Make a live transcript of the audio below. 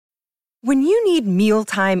When you need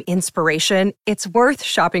mealtime inspiration, it's worth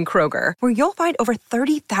shopping Kroger, where you'll find over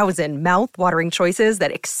 30,000 mouth-watering choices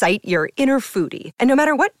that excite your inner foodie. And no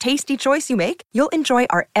matter what tasty choice you make, you'll enjoy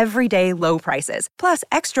our everyday low prices, plus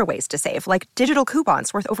extra ways to save, like digital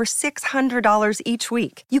coupons worth over $600 each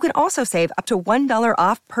week. You can also save up to $1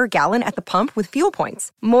 off per gallon at the pump with fuel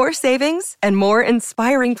points. More savings and more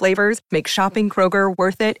inspiring flavors make shopping Kroger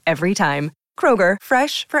worth it every time. Kroger,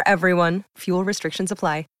 fresh for everyone. Fuel restrictions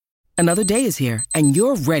apply. Another day is here, and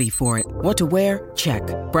you're ready for it. What to wear? Check.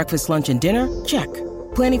 Breakfast, lunch, and dinner? Check.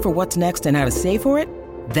 Planning for what's next and how to save for it?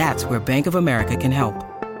 That's where Bank of America can help.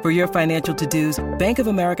 For your financial to-dos, Bank of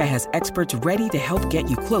America has experts ready to help get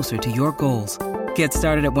you closer to your goals. Get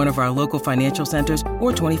started at one of our local financial centers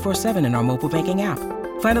or 24/7 in our mobile banking app.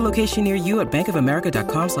 Find a location near you at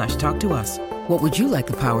bankofamerica.com/talktous. What would you like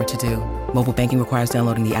the power to do? Mobile banking requires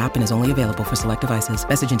downloading the app and is only available for select devices.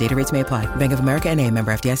 Message and data rates may apply. Bank of America N.A.,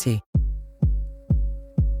 member FDIC.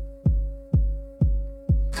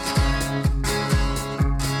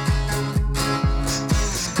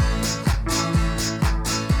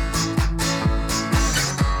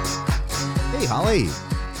 Hey, Holly.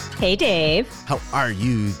 Hey, Dave. How are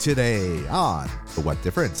you today on the What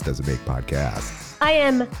Difference Does It Make podcast? I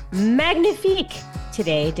am magnifique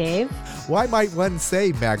today, Dave. Why might one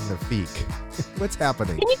say magnifique? What's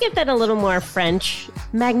happening? Can you give that a little more French?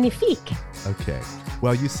 Magnifique. Okay.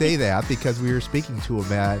 Well, you say that because we were speaking to a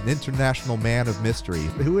man, an international man of mystery.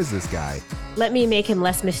 Who is this guy? Let me make him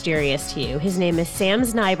less mysterious to you. His name is Sam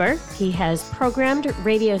Zniber. He has programmed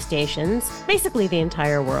radio stations, basically the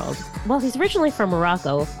entire world. Well, he's originally from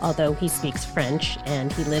Morocco, although he speaks French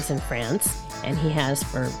and he lives in France, and he has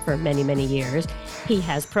for many, many years. He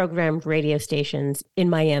has programmed radio stations in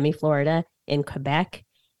Miami, Florida, in Quebec,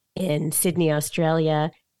 in Sydney,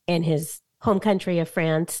 Australia, in his home country of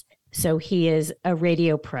France. So he is a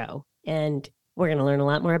radio pro, and we're going to learn a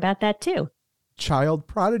lot more about that too. Child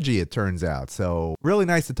prodigy, it turns out. So really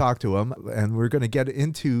nice to talk to him, and we're going to get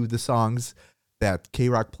into the songs that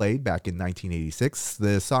K-Rock played back in 1986.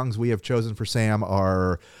 The songs we have chosen for Sam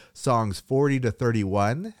are songs 40 to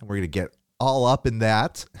 31, and we're going to get all up in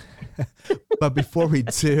that. But before we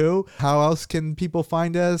do, how else can people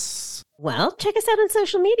find us? Well, check us out on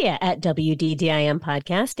social media at WDDIM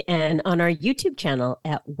Podcast and on our YouTube channel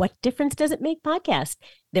at What Difference Does It Make Podcast.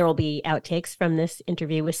 There will be outtakes from this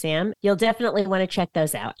interview with Sam. You'll definitely want to check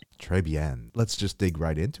those out. Très bien. Let's just dig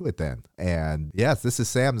right into it then. And yes, this is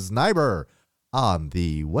Sam Zniber on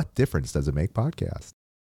the What Difference Does It Make podcast.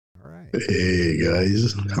 All right. Hey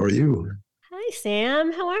guys, how are you? Hi,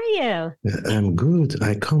 Sam. How are you? I'm good.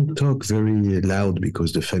 I can't talk very loud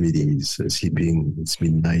because the family is sleeping. It's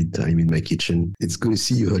midnight. I'm in my kitchen. It's good to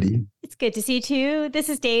see you, Holly. It's good to see you too. This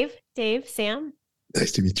is Dave. Dave, Sam.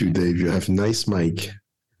 Nice to meet you, Dave. You have a nice mic.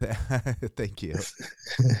 Thank you.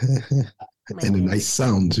 And a nice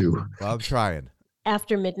sound too. Well, I'm trying.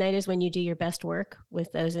 After midnight is when you do your best work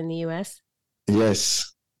with those in the U.S.? Yes.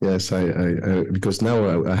 I because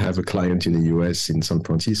now I have a client in the US in San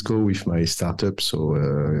Francisco with my startup. So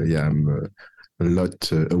I'm a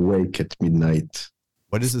lot awake at midnight.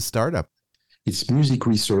 What is a startup? It's music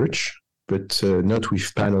research, but not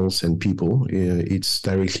with panels and people. It's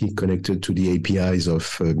directly connected to the APIs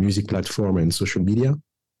of music platform and social media.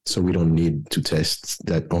 So we don't need to test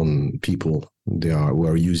that on people. We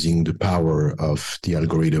are using the power of the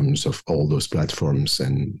algorithms of all those platforms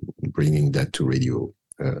and bringing that to radio.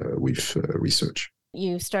 With research.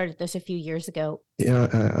 You started this a few years ago. Yeah,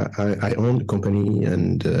 I own a company,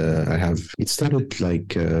 and it started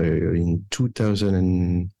like in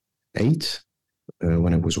 2008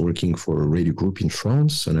 when I was working for a radio group in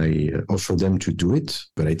France, and I offered them to do it,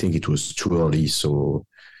 but I think it was too early, so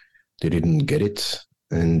they didn't get it.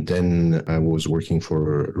 And then I was working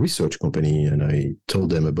for a research company, and I told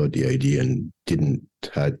them about the idea and didn't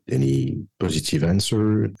had any positive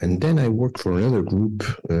answer. And then I worked for another group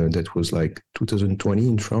that was like 2020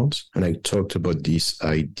 in France. And I talked about this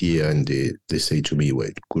idea, and they say to me,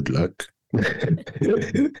 wait, good luck.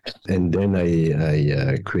 And then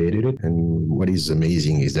I created it. And what is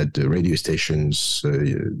amazing is that the radio stations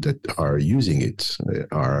that are using it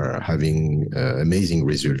are having amazing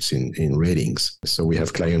results in ratings. So we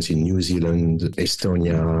have clients in New Zealand,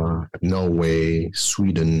 Estonia, Norway,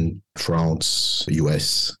 Sweden, France,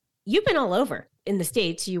 US. You've been all over. In the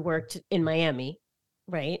States, you worked in Miami,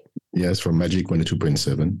 right? Yes, for Magic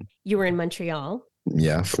 102.7. You were in Montreal.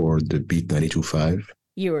 Yeah, for the Beat 92.5.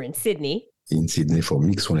 You were in Sydney. In Sydney for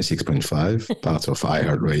Mix 106.5, part of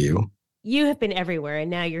iHeartRadio. You have been everywhere,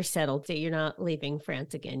 and now you're settled. You're not leaving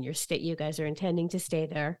France again. You guys are intending to stay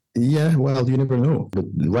there. Yeah, well, you never know. But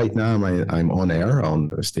right now, I'm on air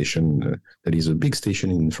on a station that is a big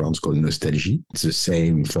station in France called Nostalgie. It's the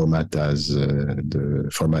same format as the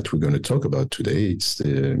format we're going to talk about today. It's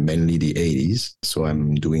mainly the 80s. So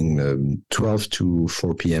I'm doing 12 to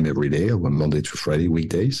 4 p.m. every day, on Monday to Friday,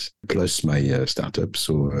 weekdays, plus my startup.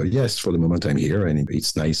 So yes, for the moment I'm here, and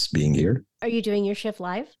it's nice being here. Are you doing your shift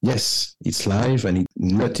live? Yes, it's live, and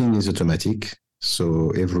nothing is automatic. So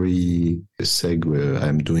every seg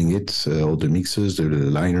I'm doing it, all the mixes, the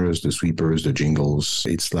liners, the sweepers, the jingles,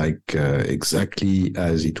 it's like exactly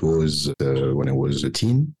as it was when I was a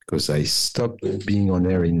teen, because I stopped being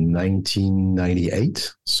on air in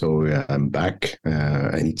 1998. So I'm back,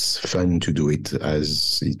 and it's fun to do it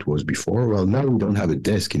as it was before. Well, now we don't have a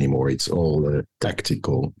desk anymore. It's all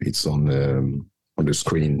tactical. It's on the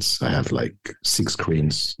screens. I have like 6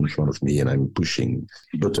 screens in front of me, and I'm pushing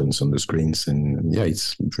buttons on the screens. And yeah,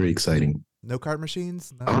 it's very exciting. No card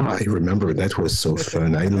machines? No. Oh, I remember that was so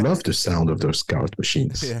fun. I love the sound of those card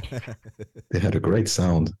machines. Yeah. They had a great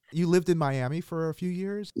sound. You lived in Miami for a few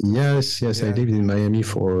years? Yes. Yeah. I lived in Miami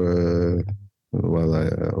for,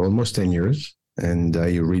 almost 10 years. And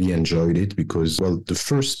I really enjoyed it because, well, the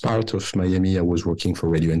first part of Miami, I was working for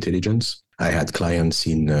Radio Intelligence. I had clients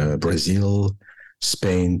in Brazil,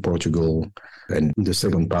 Spain, Portugal, and in the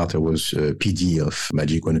second part I was PD of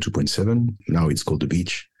Magic 102.7. Now it's called The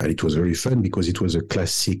Beach. And it was very fun because it was a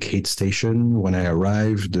classic hit station. When I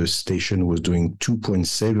arrived, the station was doing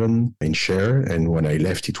 2.7 in share, and when I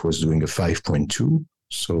left, it was doing a 5.2.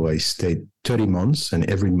 So I stayed 30 months, and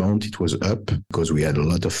every month it was up because we had a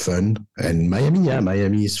lot of fun. And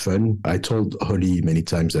Miami is fun. I told Holly many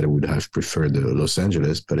times that I would have preferred Los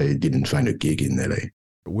Angeles, but I didn't find a gig in LA.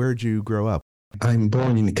 Where'd you grow up? I'm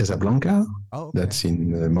born in Casablanca. Oh, okay. That's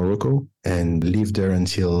in Morocco, and lived there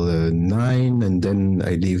until 9. And then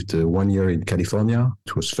I lived 1 year in California.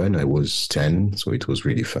 It was fun. I was 10, so it was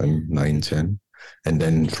really fun, 9, 10. And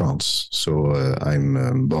then France. So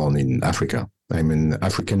I'm born in Africa. I'm an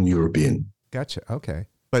African European. Gotcha. Okay.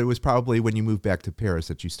 But it was probably when you moved back to Paris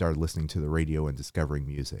that you started listening to the radio and discovering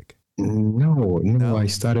music. No, I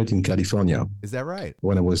started in California. Is that right?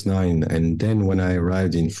 When I was 9. And then when I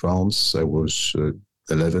arrived in France, I was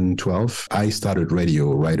 11, 12. I started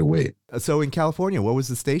radio right away. So in California, what was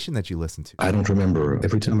the station that you listened to? I don't remember.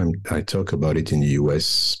 Every time I talk about it in the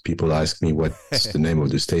US, people ask me what's the name of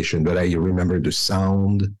the station, but I remember the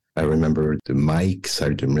sound. I remember the mics. I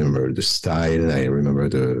remember the style. I remember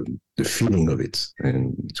the feeling of it.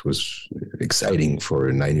 And it was exciting for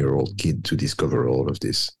a 9-year-old kid to discover all of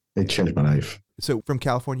this. It changed my life. So from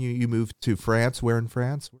California, you moved to France. Where in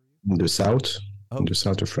France? In the south. Oh. In the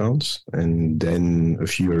south of France. And then a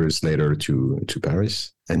few years later to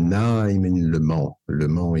Paris. And now I'm in Le Mans. Le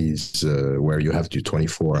Mans is where you have the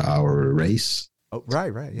 24-hour race. Oh,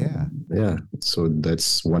 right, yeah. Yeah, so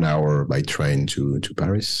that's 1 hour by train to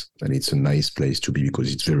Paris. And it's a nice place to be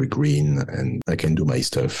because it's very green and I can do my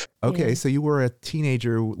stuff. Okay, Yeah. So you were a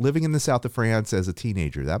teenager living in the south of France as a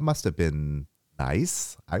teenager. That must have been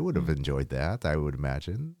nice. I would have enjoyed that, I would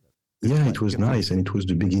imagine. Yeah, it was nice. And it was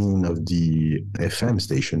the beginning of the FM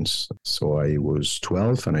stations. So I was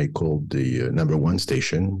 12 and I called the number 1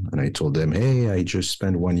 station and I told them, hey, I just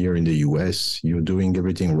spent 1 year in the US. You're doing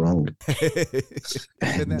everything wrong.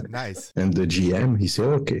 Isn't that nice? And the GM, he said,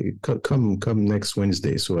 okay, come next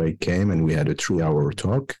Wednesday. So I came and we had a 3-hour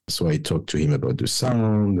talk. So I talked to him about the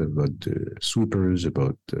sound, about the sweepers,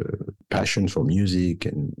 about the passion for music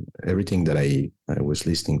and everything that I was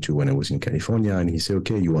listening to when I was in California. And he said,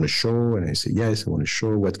 okay, you want a show? And I said, yes, I want a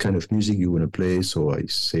show. What kind of music you want to play? So I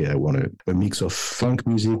say, I want a mix of funk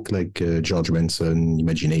music like George Benson,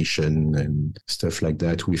 Imagination and stuff like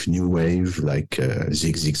that with new wave like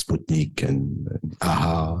Zig Zig Sputnik and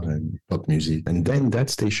Aha and pop music. And then that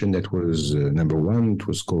station that was number 1, it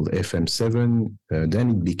was called FM7. Then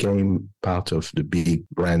it became part of the big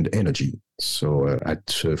brand Energy. So at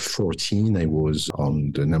 14, I was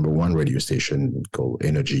on the number 1 radio station called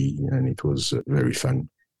Energy, and it was very fun.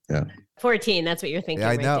 Yeah. 14, that's what you're thinking, Yeah,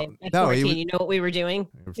 I right, know. Dave? At No, 14, was- you know what we were doing?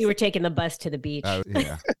 We were taking the bus to the beach.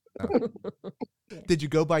 Yeah. Did you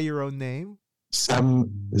go by your own name?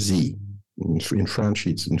 Sam Z. In French,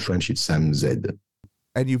 it's Sam Z.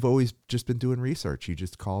 And you've always just been doing research. You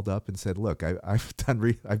just called up and said, "Look, I've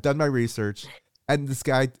done my research." And this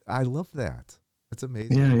guy, I love that. That's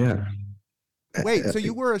amazing. Yeah. Wait, so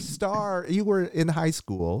you were a star? You were in high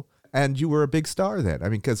school, and you were a big star then? I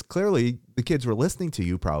mean, because clearly the kids were listening to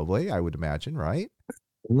you. Probably, I would imagine, right?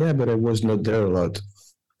 Yeah, but I was not there a lot.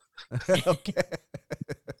 Okay.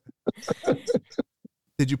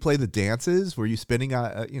 Did you play the dances? Were you spinning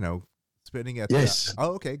Spinning at Yes.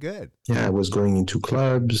 Oh, okay, good. Yeah, I was going into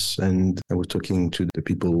clubs and I was talking to the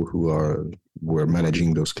people who were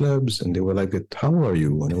managing those clubs, and they were like, "How are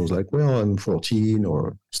you?" And I was like, "Well, I'm 14."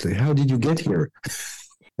 Or it's like, "How did you get here?"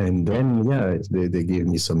 And then, yeah, they gave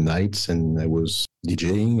me some nights and I was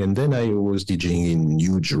DJing. And then I was DJing in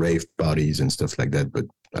huge rave parties and stuff like that. But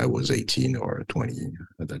I was 18 or 20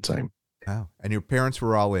 at that time. Wow. And your parents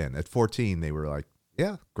were all in. At 14, they were like,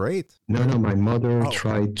 yeah, great. No, my mother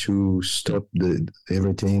tried to stop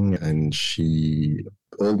everything, and she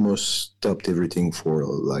almost stopped everything for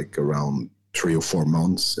like around 3 or 4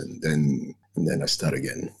 months. And then I start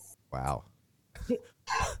again. Wow.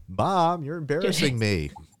 Mom, you're embarrassing me.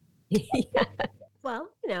 Yeah. Well,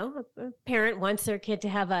 a parent wants their kid to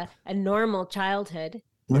have a normal childhood.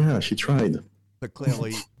 Yeah, she tried. But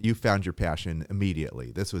clearly, you found your passion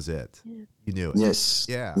immediately. This was it. Yeah. You knew it. Yes.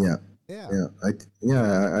 Yeah.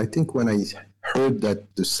 I think when I heard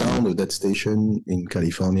that the sound of that station in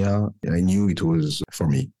California, I knew it was for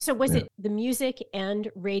me. So was it the music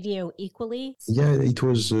and radio equally? Yeah, it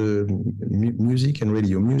was music and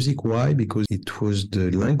radio. Music, why? Because it was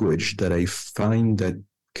the language that I find that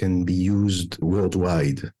can be used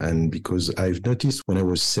worldwide. And because I've noticed when I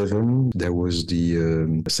was 7, there was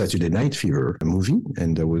the Saturday Night Fever movie,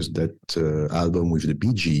 and there was that album with the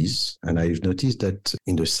Bee Gees. And I've noticed that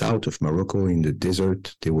in the south of Morocco, in the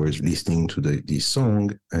desert, they were listening to this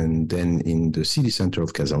song. And then in the city center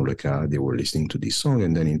of Casablanca, they were listening to this song.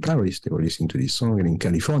 And then in Paris, they were listening to this song. And in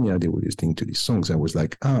California, they were listening to these songs. I was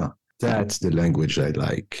like, that's the language I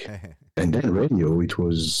like. And then radio, it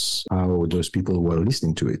was how those people were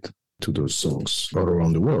listening to it, to those songs all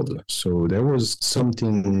around the world. So there was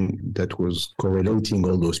something that was correlating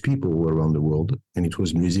all those people around the world, and it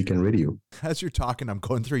was music and radio. As you're talking, I'm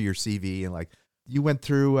going through your CV and like, you went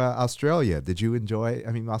through Australia. Did you enjoy?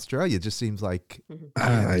 I mean, Australia just seems like...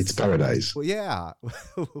 it's paradise. Well, yeah.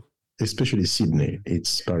 Especially Sydney,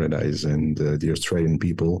 it's paradise, and the Australian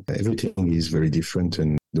people, everything is very different,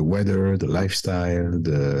 and the weather, the lifestyle,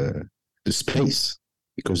 the space,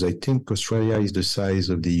 because I think Australia is the size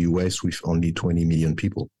of the US with only 20 million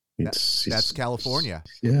people. That's California.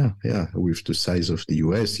 Yeah. With the size of the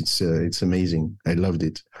US, it's amazing. I loved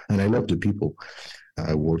it, and I love the people.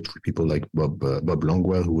 I worked with people like Bob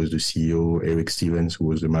Longwell, who was the CEO, Eric Stevens, who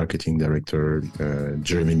was the marketing director,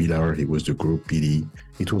 Jeremy Miller, he was the group PD.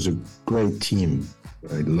 It was a great team.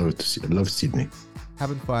 I loved Sydney.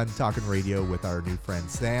 Having fun talking radio with our new friend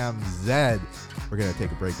Sam Zed. We're going to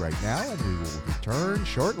take a break right now, and we will return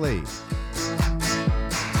shortly.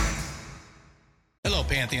 Hello,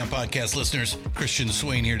 Pantheon Podcast listeners. Christian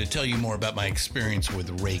Swain here to tell you more about my experience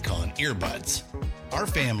with Raycon earbuds. Our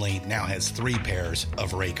family now has 3 pairs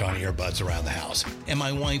of Raycon earbuds around the house, and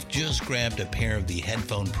my wife just grabbed a pair of the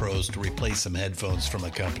Headphone Pros to replace some headphones from a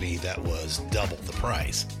company that was double the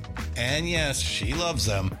price. And yes, she loves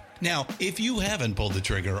them. Now, if you haven't pulled the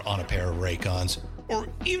trigger on a pair of Raycons, or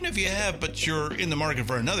even if you have, but you're in the market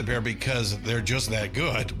for another pair because they're just that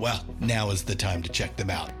good, well, now is the time to check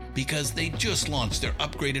them out, because they just launched their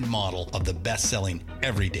upgraded model of the best-selling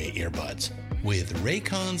everyday earbuds. With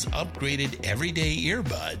Raycon's upgraded everyday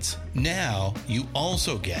earbuds, now you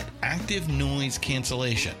also get active noise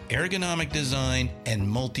cancellation, ergonomic design, and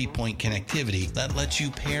multi-point connectivity that lets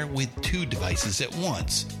you pair with 2 devices at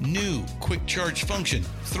once. New quick charge function,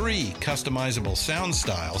 3 customizable sound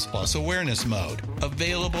styles, plus awareness mode.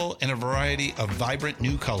 Available in a variety of vibrant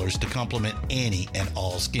new colors to complement any and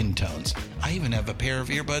all skin tones. I even have a pair of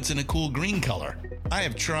earbuds in a cool green color. I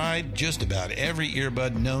have tried just about every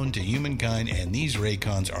earbud known to humankind, and these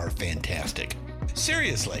Raycons are fantastic.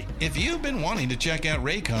 Seriously, if you've been wanting to check out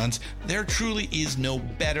Raycons, there truly is no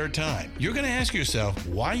better time. You're going to ask yourself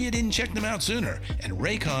why you didn't check them out sooner, and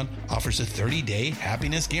Raycon offers a 30-day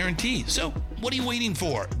happiness guarantee. So what are you waiting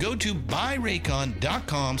for? Go to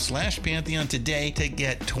buyraycon.com/Pantheon today to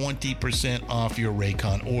get 20% off your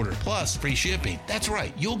Raycon order, plus free shipping. That's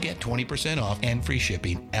right, you'll get 20% off and free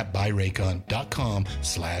shipping at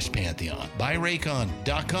buyraycon.com/Pantheon.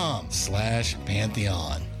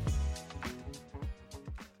 buyraycon.com/Pantheon.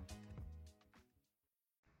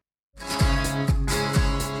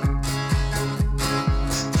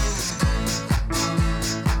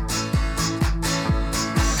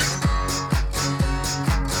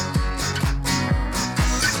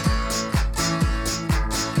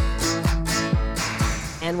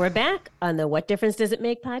 And we're back on the What Difference Does It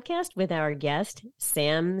Make podcast with our guest,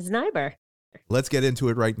 Sam Zniber. Let's get into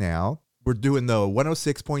it right now. We're doing the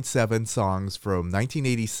 106.7 songs from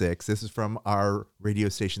 1986. This is from our radio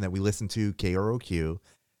station that we listen to, KROQ.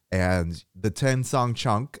 And the 10-song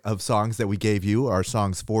chunk of songs that we gave you are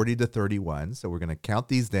songs 40 to 31. So we're going to count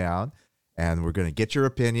these down. And we're going to get your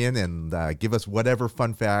opinion and give us whatever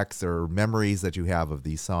fun facts or memories that you have of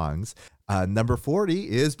these songs. Number 40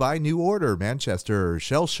 is by New Order, Manchester,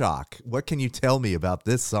 Shell Shock. What can you tell me about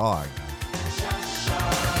this song?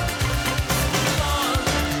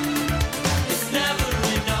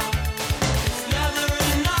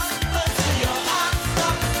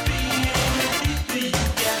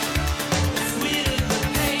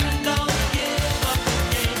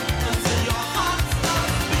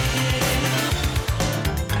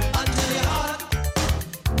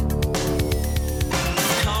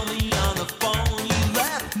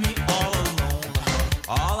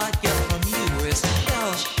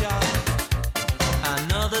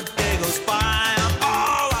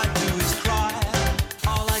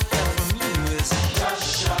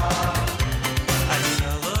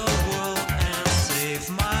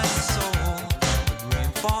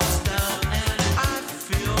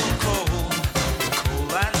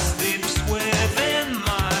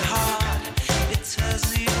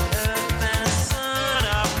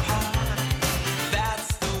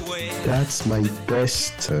 That's my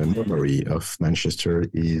best memory of Manchester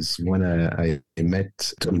is when I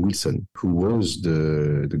met Tony Wilson, who was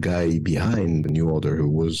the guy behind New Order, who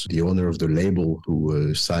was the owner of the label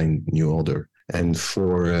who signed New Order. And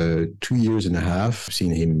for 2 years and a half, I've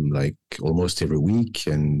seen him like almost every week.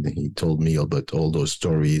 And he told me about all those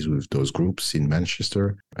stories with those groups in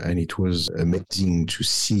Manchester. And it was amazing to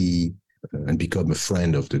see and become a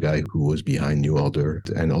friend of the guy who was behind New Order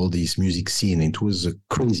and all this music scene. It was a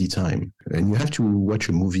crazy time. And you have to watch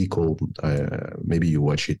a movie called, maybe you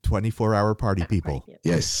watch it. 24-Hour Party People.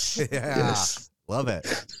 Yes. Yeah. Yes. Love it.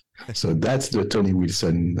 So that's the Tony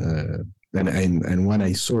Wilson. And when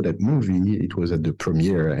I saw that movie, it was at the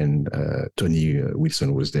premiere, and Tony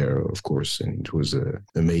Wilson was there, of course, and it was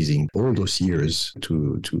amazing. All those years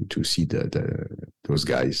to see those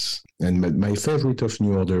guys. And my favorite of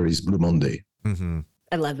New Order is Blue Monday. Mm-hmm.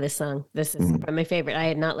 I love this song. This is my favorite. I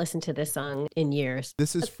had not listened to this song in years.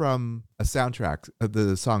 This is from a soundtrack.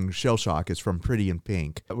 The song Shell Shock is from Pretty in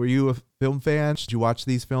Pink. Were you a film fan? Did you watch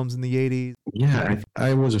these films in the 80s? Yeah,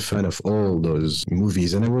 I was a fan of all those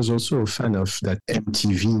movies. And I was also a fan of that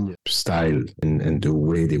MTV style and the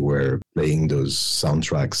way they were playing those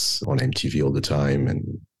soundtracks on MTV all the time.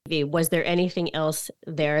 And Was there anything else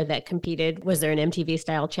there that competed? Was there an MTV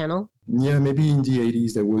style channel? yeah, maybe in the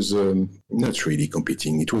 80s there was not really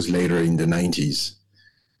competing. It was later in the 90s.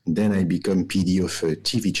 Then I became PD of a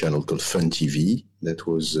TV channel called Fun TV. That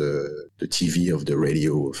was the TV of the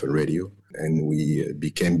radio, of a radio. And we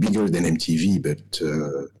became bigger than MTV, but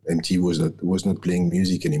MTV was not playing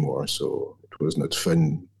music anymore. So it was not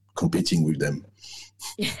fun competing with them.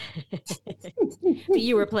 But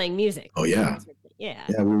you were playing music. Oh, yeah. Yeah.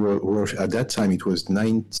 Yeah, we were at that time, it was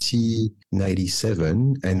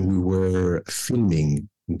 1997, and we were filming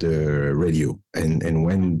the radio. And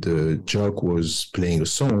when the jock was playing a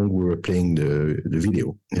song, we were playing the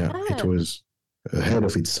video. Yeah, It was ahead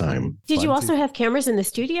of its time. Did you also have cameras in the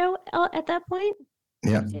studio at that point?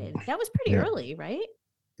 Yeah. That was pretty early, right?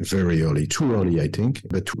 Very early, too early, I think.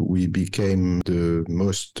 But we became the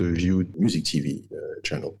most viewed music TV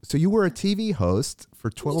channel. So you were a TV host for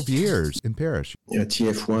 12 years in Paris. Yeah,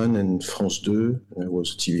 TF1 and France 2. I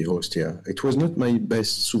was a TV host, yeah. It was not my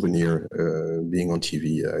best souvenir being on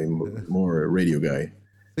TV. I'm more a radio guy.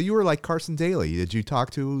 So you were like Carson Daly. Did you talk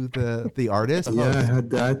to the artist? Yeah, I had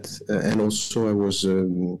that. And also I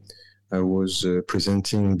was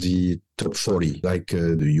presenting the top 40, like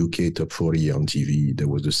the UK top 40 on TV. There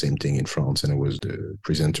was the same thing in France, and I was the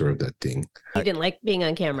presenter of that thing. You didn't like being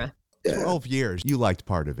on camera? Yeah. 12 years. You liked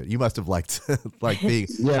part of it. You must have liked being.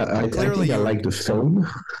 Yeah, I think I like the film.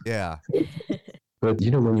 Yeah. But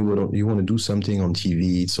when you want to do something on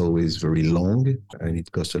TV, it's always very long and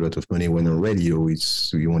it costs a lot of money. When on radio,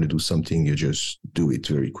 you want to do something, you just do it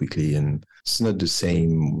very quickly, and it's not the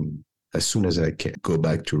same. As soon as I can go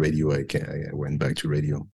back to radio, I went back to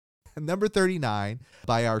radio. Number 39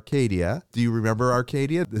 by Arcadia. Do you remember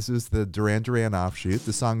Arcadia? This is the Duran Duran offshoot.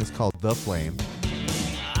 The song is called The Flame.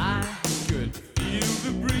 I could feel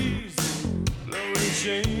the breeze blowing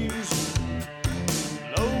change,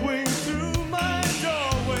 blowing through my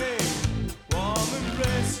doorway, warm and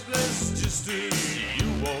restless just as you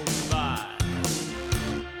walk by.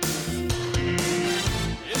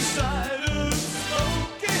 Inside a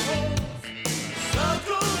smoky hole,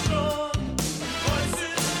 circles drawn,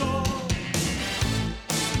 voices call,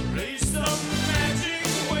 raise some magic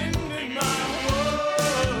wind in my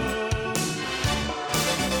world.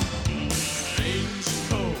 Strange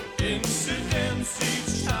coincidence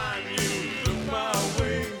each time you look my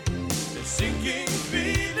way. The sinking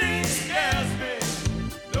feeling scares me,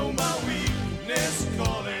 though my weak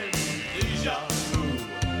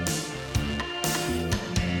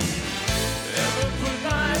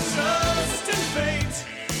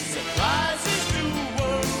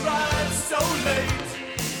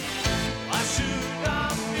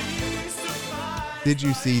Did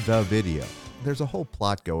you see the video? There's a whole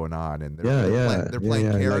plot going on, and they're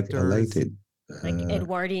playing characters. I liked it. Like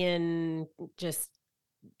Edwardian, just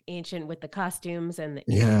ancient with the costumes and the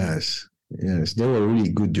Yes, they were really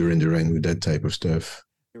good during the rain with that type of stuff.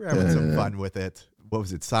 They were having some fun with it. What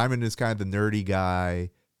was it? Simon is kind of the nerdy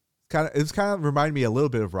guy. It's kind of reminded me a little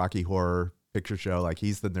bit of Rocky Horror Picture Show. Like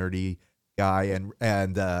he's the nerdy guy,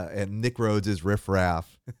 and Nick Rhodes is riff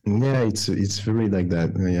raff. Yeah, it's very like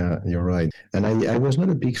that. Yeah, you're right. And I was not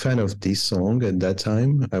a big fan of this song at that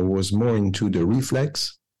time. I was more into the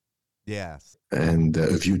Reflex. Yes. And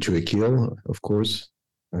A View to a Kill, of course.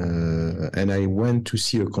 And I went to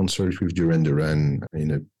see a concert with Duran Duran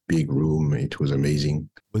in a big room. It was amazing.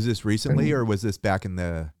 Was this recently, or was this back in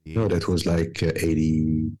the 80s? No, that was like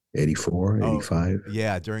 80, 84, 85.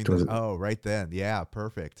 Yeah, right then. Yeah,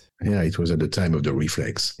 perfect. Yeah, it was at the time of the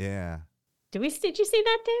Reflex. Yeah. Did you see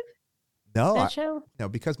that, Dave? No, That show? No,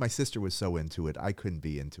 because my sister was so into it, I couldn't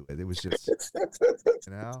be into it. It was just,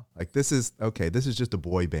 like this is just a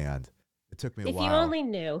boy band. It took me a while. If you only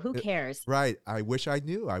knew, who cares? Right. I wish I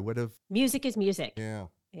knew. I would have. Music is music. Yeah.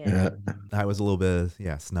 Yeah. I was a little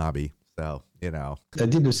bit, snobby. So, I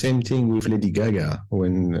did the same thing with Lady Gaga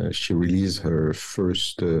when she released her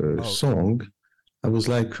first song. I was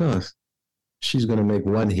like, she's going to make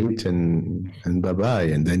one hit and bye-bye.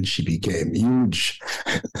 And then she became huge.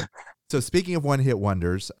 So speaking of one-hit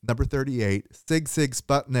wonders, number 38, Sig Sig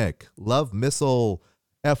Sputnik, Love Missile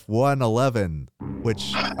F-111,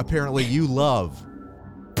 which apparently you love.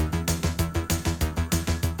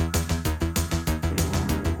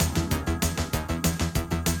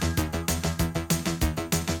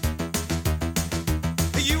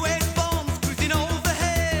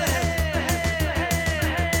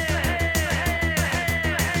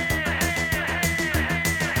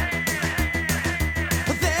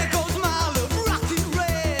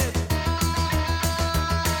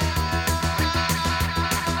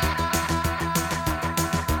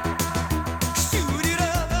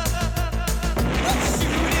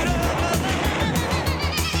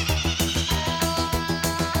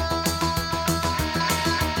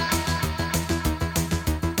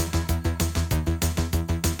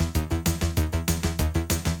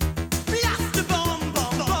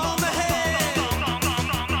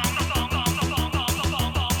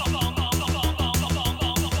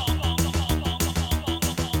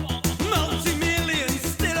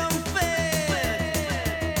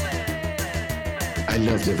 I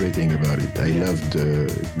loved everything about it. I loved the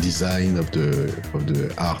design of the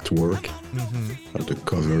artwork, of the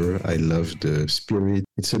cover. I loved the spirit.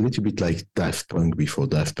 It's a little bit like Daft Punk before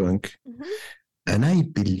Daft Punk. And I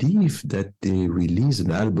believe that they released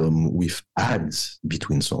an album with ads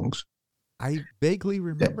between songs. I vaguely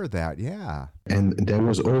remember that, yeah. And there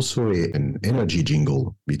was also an energy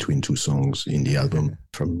jingle between two songs in the album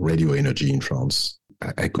from Radio Energy in France.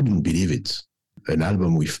 I couldn't believe it. An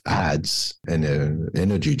album with ads and an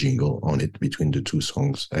energy jingle on it between the two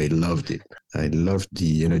songs. I loved it. I loved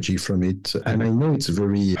the energy from it. And I know it's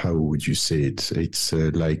very, how would you say it? It's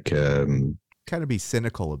like... kind of be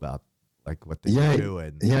cynical about like what they do.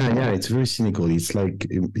 And It's very cynical. It's like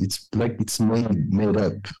it's made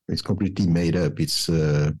up. It's completely made up. It's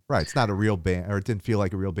right. It's not a real band, or it didn't feel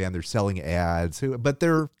like a real band. They're selling ads, but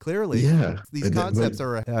they're clearly these concepts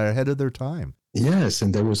are ahead of their time. Yes,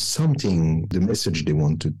 and there was something, the message they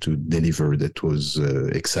wanted to deliver that was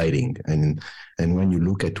exciting. And when you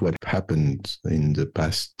look at what happened in the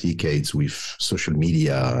past decades with social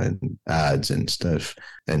media and ads and stuff,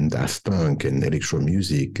 and Daft Punk and electro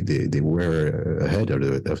music, they were ahead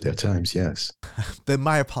of their times, yes. Then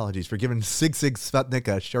my apologies for giving Sig Sig Sputnik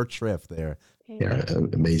a short shrift there. Yeah,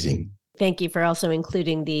 amazing. Thank you for also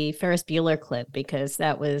including the Ferris Bueller clip, because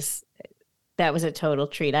that was a total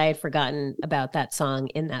treat. I had forgotten about that song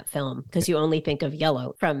in that film because you only think of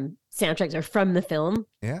Yellow from soundtracks or from the film.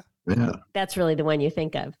 Yeah. That's really the one you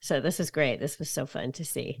think of. So this is great. This was so fun to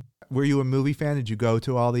see. Were you a movie fan? Did you go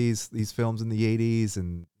to all these films in the 80s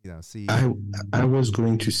and see? I was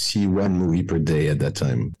going to see one movie per day at that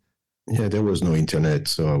time. Yeah, there was no internet,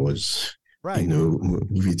 so I was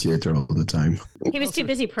movie theater all the time. He was too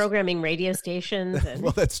busy programming radio stations. And...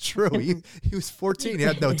 Well, that's true. He was 14. He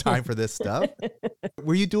had no time for this stuff.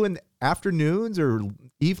 Were you doing afternoons or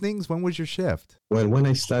evenings? When was your shift? Well, when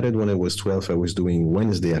I started when I was 12, I was doing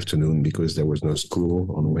Wednesday afternoon because there was no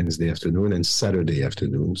school on Wednesday afternoon, and Saturday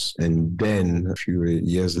afternoons. And then a few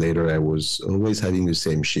years later, I was always having the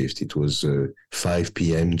same shift. It was 5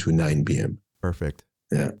 p.m. to 9 p.m. Perfect.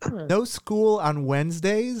 Yeah. No school on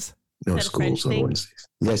Wednesdays? No schools on Wednesdays.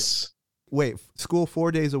 Yes. Wait, school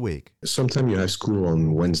 4 days a week? Sometimes you have school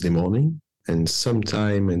on Wednesday morning, And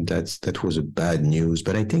sometime, and that was a bad news,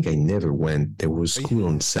 but I think I never went. There was school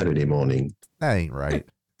on Saturday morning. That ain't right.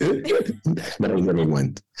 But I never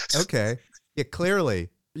went. Okay. Yeah, clearly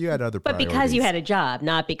you had other But priorities. because you had a job,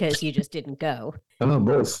 not because you just didn't go. Oh,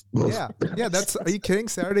 both. Yeah. Yeah, that's, are you kidding?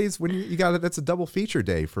 Saturdays when you got it, that's a double feature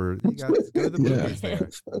day for, you got to go to the movies there.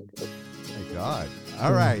 Oh my God.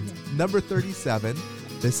 All right. Number 37.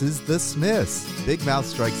 This is The Smiths. Big Mouth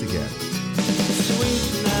Strikes Again.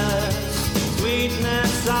 Sweetness,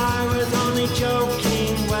 sweetness, I was only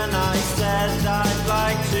joking when I said I'd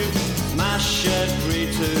like to smash every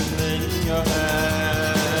tooth in your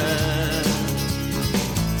head.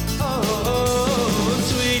 Oh,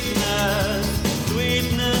 sweetness,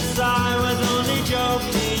 sweetness, I was only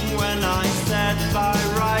joking when I said by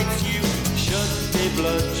rights you should be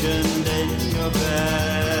bludgeoned in your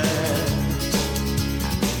bed.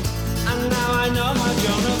 And now I know how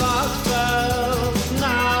Joan of Arc felt.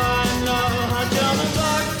 Now I know how Joan of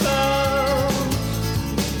Arc felt.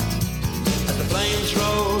 As the flames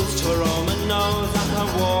rose to her Roman nose and her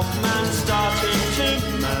Walkman started to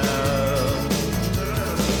melt.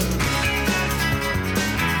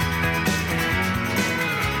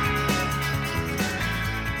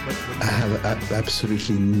 I have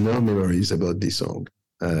absolutely no memories about this song.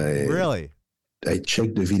 Really? I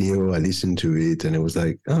checked the video, I listened to it, and it was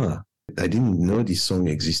like, I didn't know this song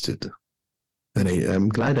existed. And I'm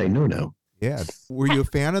glad I know now. Yeah. Were you a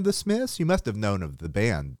fan of The Smiths? You must have known of the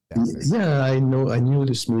band. Yeah, I knew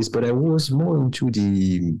the Smiths, but I was more into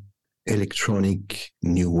the electronic,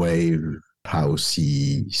 new wave,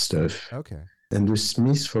 housey stuff. Okay. And the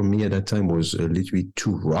Smiths for me at that time was a little bit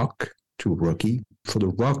too rocky. For the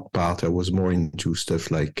rock part, I was more into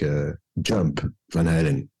stuff like Jump, Van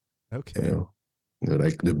Halen. Okay. You know,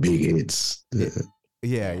 like the big hits.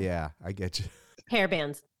 Yeah, I get you. Hair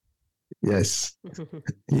bands. Yes.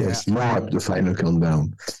 Yes. Now the final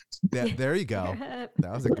countdown. Yeah, there you go.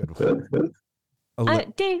 That was a good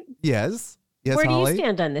one. Dave. Yes. Yes, Where Holly? do you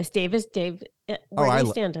stand on this, Dave? Where do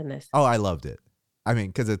you stand on this? Oh, I loved it. I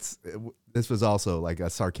mean, because this was also like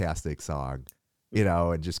a sarcastic song,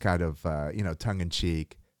 and just kind of, tongue in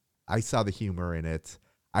cheek. I saw the humor in it.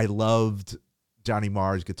 I loved Johnny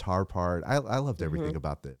Marr's guitar part. I loved everything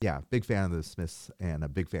about this. Yeah, big fan of the Smiths and a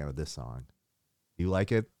big fan of this song. You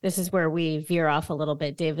like it? This is where we veer off a little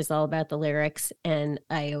bit. Dave is all about the lyrics, and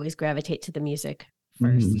I always gravitate to the music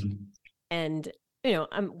first. And,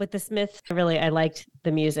 I'm with the Smiths. I liked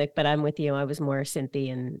the music, but I'm with you. I was more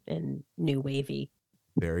synthy and new wavy.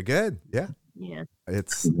 Very good. Yeah. Yeah.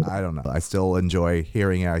 It's, I don't know. I still enjoy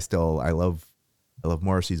hearing it. I love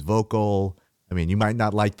Morrissey's vocal. I mean, you might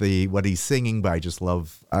not like what he's singing, but I just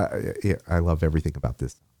love, I love everything about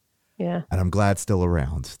this. Yeah. And I'm glad it's still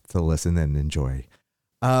around to listen and enjoy.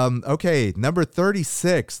 Okay, number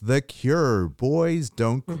 36, The Cure, Boys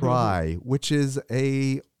Don't Cry, which is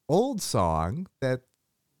a old song that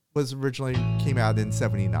was originally came out in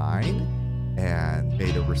 79 and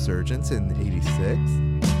made a resurgence in 86.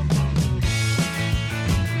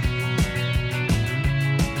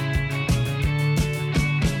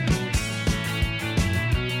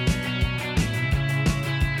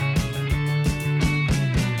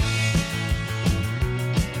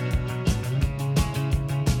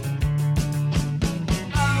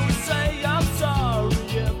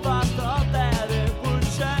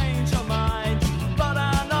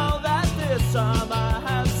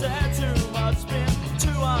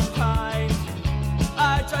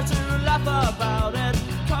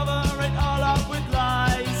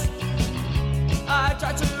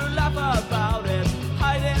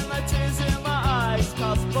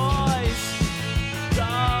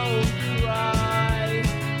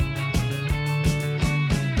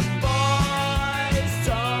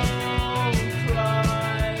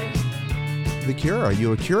 The Cure. Are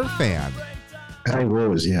you a Cure fan? I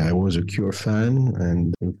was a Cure fan,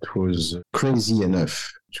 and it was crazy enough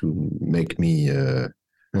to make me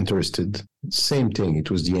interested. Same thing. It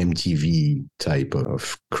was the MTV type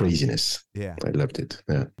of craziness. Yeah. I loved it.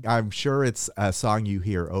 Yeah. I'm sure it's a song you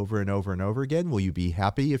hear over and over and over again. Will you be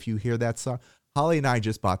happy if you hear that song? Holly and I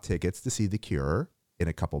just bought tickets to see The Cure in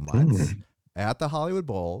a couple months at the Hollywood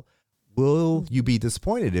Bowl. Will you be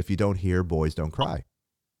disappointed if you don't hear Boys Don't Cry?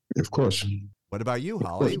 Of course. What about you,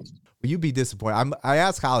 Holly? Will you be disappointed? I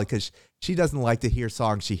ask Holly because she doesn't like to hear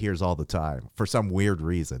songs she hears all the time for some weird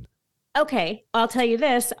reason. Okay, I'll tell you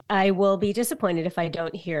this. I will be disappointed if I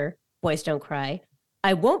don't hear Boys Don't Cry.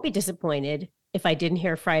 I won't be disappointed if I didn't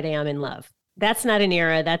hear Friday I'm in Love. That's not an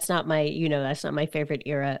era. That's not my, that's not my favorite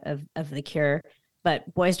era of The Cure.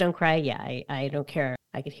 But Boys Don't Cry, yeah, I don't care.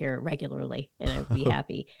 I could hear it regularly and I'd be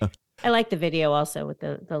happy. I like the video also with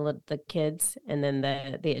the kids and then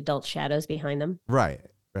the adult shadows behind them. Right.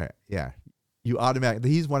 Yeah. You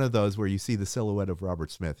automatically, he's one of those where you see the silhouette of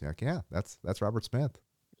Robert Smith. You're like, yeah, that's Robert Smith.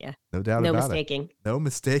 Yeah. No doubt No about mistaking. it. No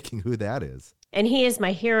mistaking who that is. And he is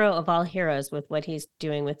my hero of all heroes with what he's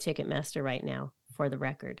doing with Ticketmaster right now, for the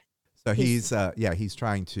record. So he's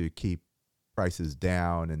trying to keep prices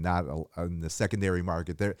down and not on the secondary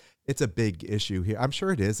market. There, it's a big issue here. I'm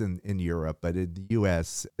sure it is in Europe, but in the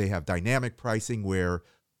U.S. they have dynamic pricing where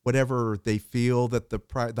whatever they feel that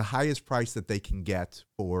the highest price that they can get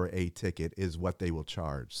for a ticket is what they will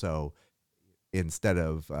charge. So instead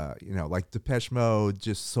of like Depeche Mode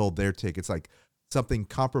just sold their tickets like something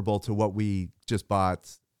comparable to what we just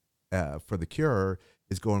bought for The Cure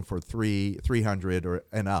is going for $300 or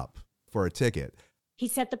and up for a ticket. He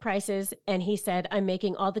set the prices and he said, I'm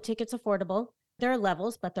making all the tickets affordable. There are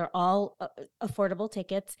levels, but they're all affordable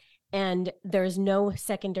tickets. And there's no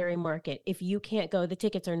secondary market. If you can't go, the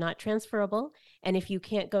tickets are not transferable. And if you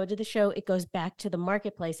can't go to the show, it goes back to the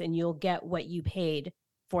marketplace and you'll get what you paid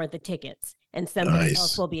for the tickets. And somebody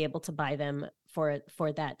else will be able to buy them for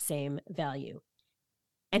that same value.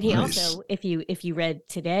 And he also, if you read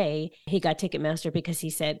today, he got Ticketmaster because he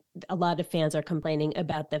said a lot of fans are complaining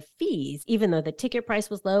about the fees. Even though the ticket price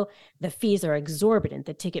was low, the fees are exorbitant,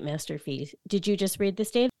 the Ticketmaster fees. Did you just read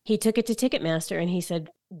this, Dave? He took it to Ticketmaster and he said,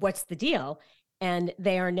 what's the deal? And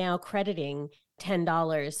they are now crediting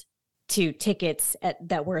 $10 to tickets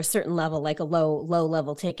that were a certain level, like a low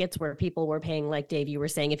level tickets where people were paying, like Dave, you were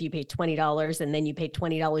saying, if you paid $20 and then you paid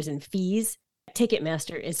 $20 in fees,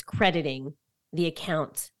 Ticketmaster is crediting the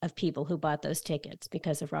account of people who bought those tickets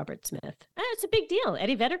because of Robert Smith. It's a big deal.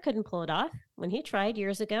 Eddie Vedder couldn't pull it off when he tried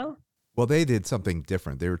years ago. Well, they did something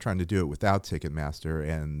different. They were trying to do it without Ticketmaster,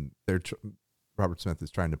 and Robert Smith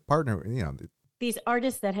is trying to partner. These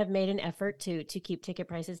artists that have made an effort to keep ticket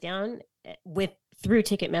prices down through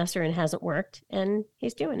Ticketmaster and hasn't worked, and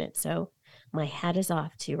he's doing it. So my hat is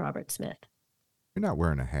off to Robert Smith. You're not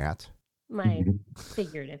wearing a hat. My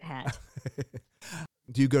figurative hat.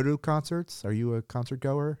 Do you go to concerts? Are you a concert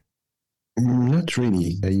goer? Not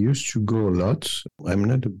really. I used to go a lot. I'm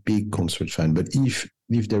not a big concert fan, but if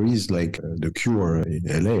there is like The Cure in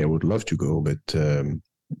LA, I would love to go. But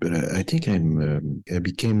I think I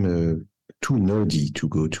became too nerdy to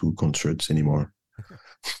go to concerts anymore.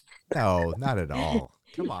 No, not at all.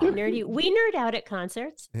 Come on. Nerdy. We nerd out at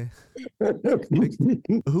concerts.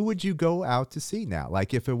 Who would you go out to see now?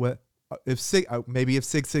 Like if Sig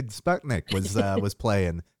Sputnik was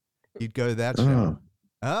playing, you'd go to that show.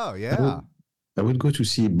 Oh yeah. I would go to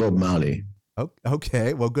see Bob Marley. Oh,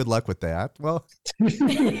 okay. Well, good luck with that. Well, I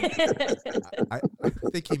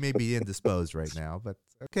think he may be indisposed right now, but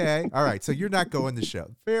okay. All right. So you're not going to the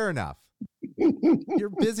show. Fair enough. You're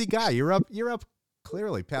a busy guy. You're up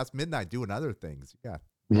clearly past midnight doing other things. Yeah.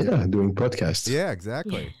 Yeah, doing podcasts. Yeah,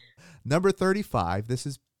 exactly. Number 35. This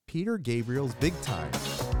is Peter Gabriel's Big Time.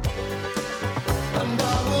 And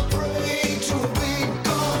I will pray to a big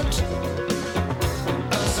God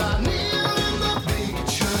as I kneel in the big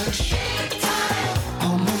church.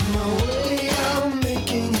 I'm on my way, I'm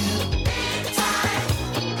making it.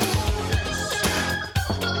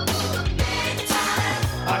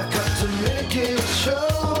 I've got to make it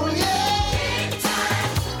show, yeah.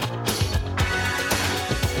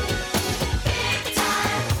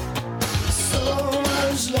 So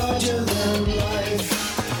much larger than life.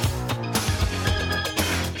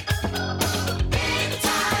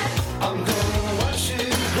 I'm gonna watch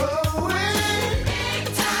it growing.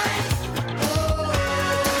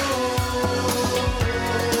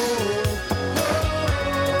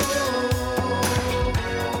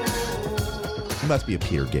 You must be a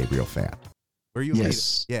Peter Gabriel fan. Were you?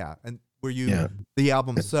 Yes. Yeah. And were you the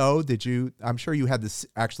album So? Did you? I'm sure you had this.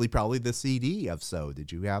 Actually, probably the CD of So.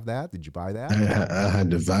 Did you have that? Did you buy that? I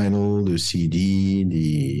had the vinyl, the CD,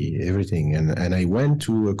 the everything, and I went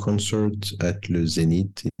to a concert at Le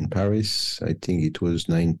Zénith in Paris. I think it was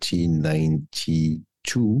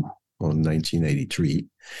 1992 or 1983,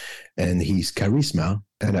 and his Charisma.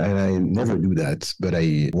 And I never do that, but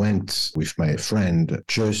I went with my friend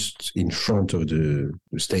just in front of the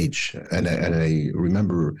stage, and I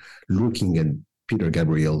remember looking at Peter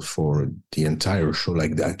Gabriel for the entire show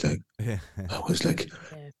like that. I was like,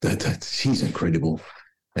 that he's incredible.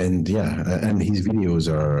 And yeah, and his videos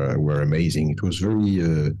were amazing. It was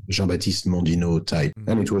very Jean-Baptiste Mondino type,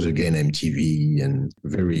 and it was again MTV and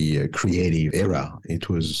very creative era. It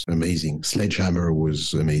was amazing. Sledgehammer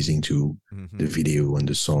was amazing too. The video and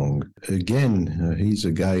the song. Again, he's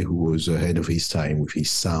a guy who was ahead of his time with his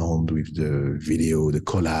sound, with the video, the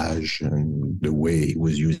collage, and the way he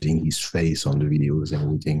was using his face on the videos and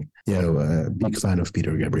everything. Yeah, big fan of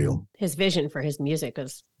Peter Gabriel. His vision for his music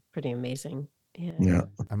was pretty amazing. Yeah.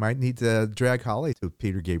 I might need to drag Holly to a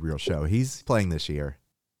Peter Gabriel show. He's playing this year.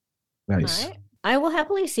 Nice. I will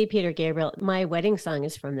happily see Peter Gabriel. My wedding song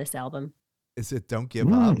is from this album. Is it Don't Give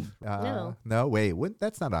Up? No, wait.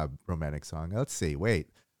 That's not a romantic song. Let's see. Wait.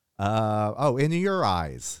 In Your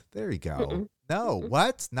Eyes. There you go. Mm-mm. No,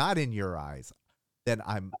 what? Not In Your Eyes. Then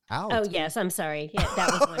I'm out. Oh, yes. I'm sorry. Yeah,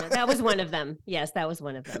 that was one of them. Yes, that was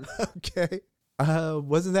one of them. Okay.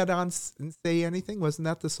 Wasn't that on Say Anything? Wasn't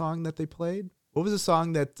that the song that they played? What was the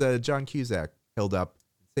song that John Cusack held up?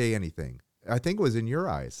 Say Anything. I think it was In Your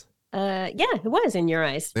Eyes. Yeah, it was In Your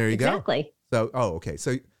Eyes. There you go. Exactly. So, okay.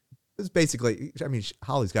 So it's basically, I mean,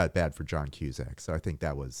 Holly's got it bad for John Cusack. So I think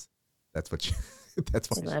that's what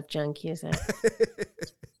I love John Cusack.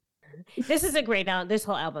 This is a great album. This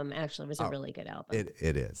whole album actually was a really good album.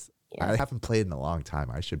 It is. Yeah. I haven't played in a long time.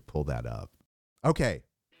 I should pull that up. Okay.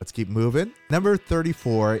 Let's keep moving. Number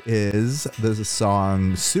 34 is the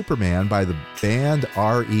song Superman by the band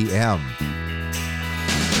REM.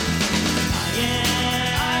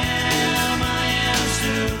 I am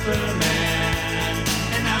Superman,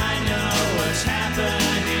 and I know what's happening.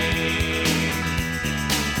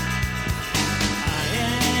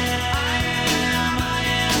 I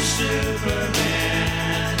am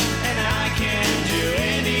Superman, and I can do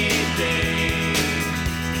anything.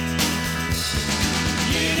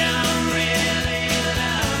 You don't really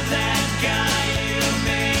love that guy you're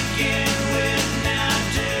making with now,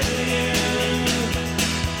 do you?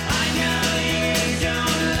 I know you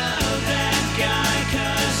don't love that guy,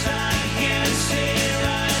 'cause I can see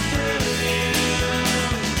right through you.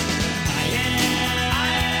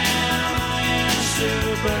 I am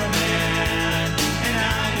Superman, and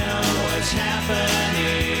I know what's happening.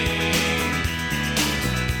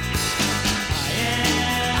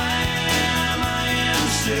 I am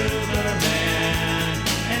Superman,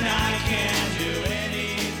 and I can do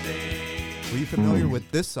anything. Were you familiar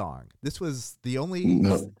with this song? This was the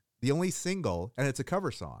only single, and it's a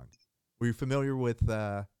cover song. Were you familiar with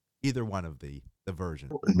either one of the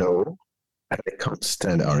versions? No, I can't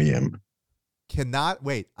stand REM. Cannot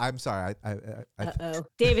wait. I'm sorry. Uh-oh.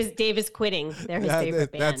 Dave is quitting. They're his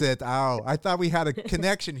favorite band. That's it. Oh, I thought we had a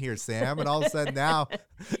connection here, Sam, and all of a sudden now.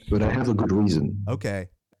 But I have a good reason. Okay.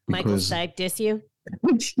 Michael Stipe diss you?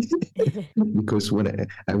 Because when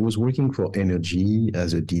I was working for Energy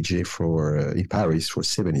as a DJ for in Paris for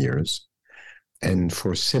 7 years, and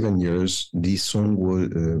for 7 years, this song was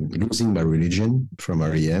 "Losing My Religion" from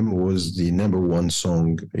REM was the #1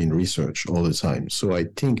 song in research all the time. So I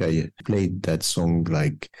think I played that song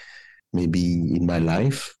like maybe in my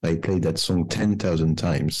life I played that song 10,000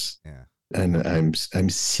 times. Yeah. And I'm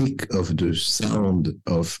sick of the sound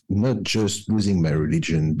of not just Losing My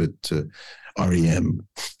Religion, but REM.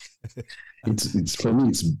 It's for me,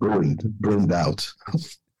 it's burned out.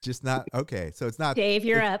 Just not okay. So it's not Dave,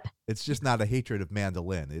 you're up. It's just not a hatred of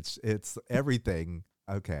mandolin. It's everything.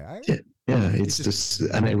 Okay. It's just,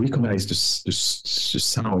 and I recognize the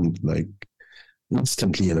sound like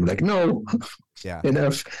instantly, and I'm like, no,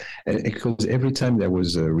 enough. And because every time there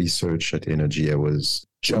was a research at Energy, I was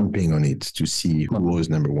jumping on it to see who was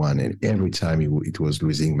 #1, and every time it was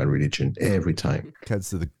Losing My Religion. Every time,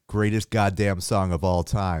 because of the greatest goddamn song of all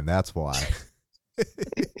time. That's why.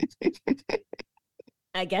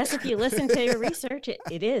 I guess if you listen to your research,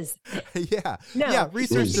 it is. Yeah. No. Yeah.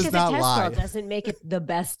 Research does not lie. Because doesn't make it the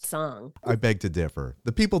best song. I beg to differ.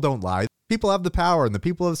 The people don't lie. People have the power, and the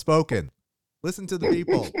people have spoken. Listen to the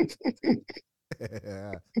people.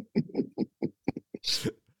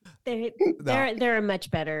 There are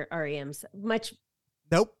much better REMs. Much.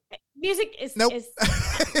 Nope. Music is. Nope.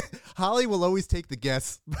 Holly will always take the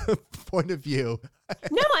guest point of view.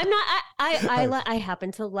 No, I'm not. I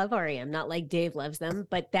happen to love REM, not like Dave loves them,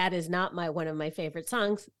 but that is not one of my favorite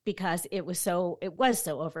songs because it was so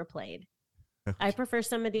overplayed. I prefer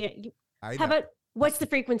some of the. How about What's the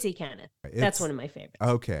Frequency, Kenneth? That's one of my favorites.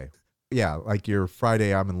 Okay. Yeah, like your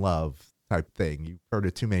Friday I'm in Love type thing. You've heard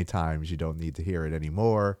it too many times. You don't need to hear it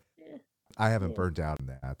anymore. Yeah. I haven't burnt out on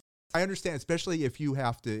that. I understand, especially if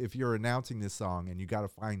you're announcing this song and you got to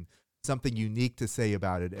find something unique to say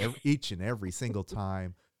about it each and every single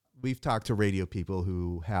time. We've talked to radio people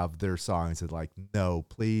who have their songs that like, no,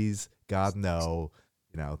 please, God, no.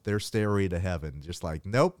 their stairway to heaven. Just like,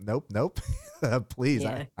 nope. Please,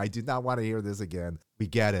 Yeah. I do not want to hear this again. We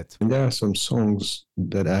get it. And there are some songs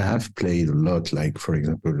that I have played a lot, like, for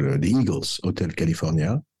example, the Eagles, Hotel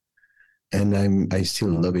California. And I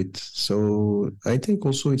still love it. So I think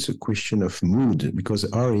also it's a question of mood, because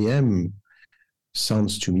REM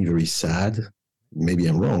sounds to me very sad. Maybe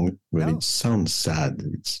I'm wrong, but No. it sounds sad.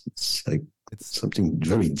 It's like It's something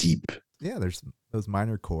very deep. Yeah, there's those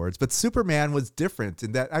minor chords, but Superman was different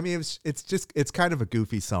in that. I mean, it's kind of a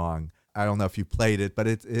goofy song. I don't know if you played it, but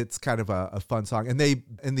it's kind of a fun song. And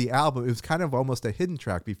in the album, it was kind of almost a hidden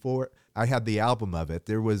track. Before I had the album of it,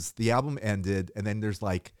 the album ended, and then there's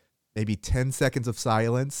like maybe 10 seconds of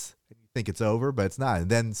silence. You think it's over, but it's not. And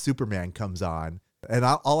then Superman comes on. And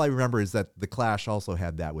all I remember is that The Clash also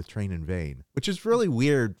had that with Train in Vain, which is really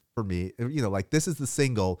weird for me. Like, this is the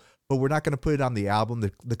single, but we're not going to put it on the album.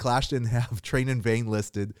 The Clash didn't have Train in Vain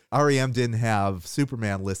listed. REM didn't have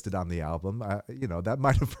Superman listed on the album. That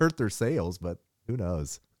might have hurt their sales, but who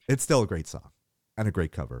knows? It's still a great song and a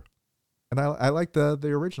great cover. And I like the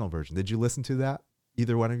original version. Did you listen to that?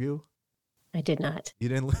 Either one of you? I did not. You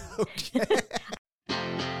didn't? Okay.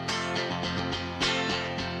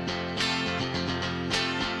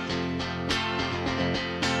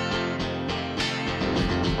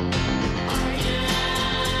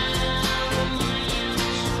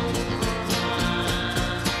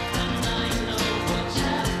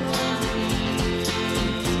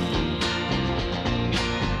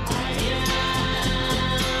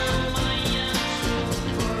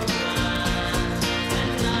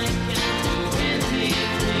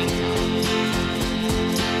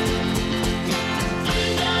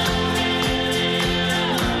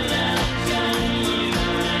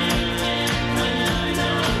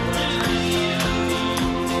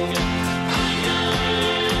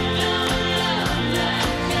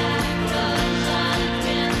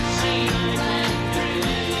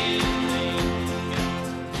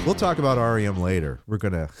 We'll talk about REM later. We're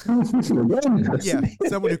going to... Yeah,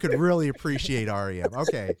 someone who could really appreciate REM.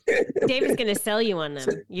 Okay. Dave is going to sell you on them.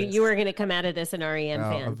 You were going to come out of this an REM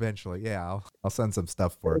fan. Eventually, yeah. I'll send some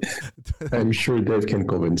stuff for it. I'm sure Dave can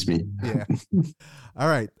convince me. Yeah. All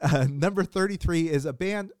right. Number 33 is a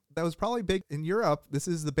band that was probably big in Europe. This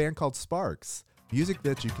is the band called Sparks. Music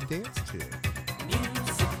that you can dance to.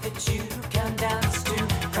 Music that you can dance to,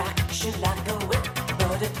 cracks you like a whip,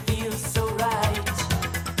 but it feels so right.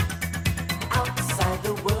 Outside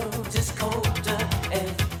the world is colder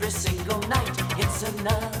every single night. It's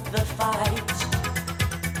another fight.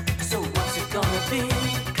 So what's it gonna be?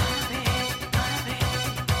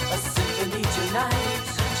 A symphony tonight.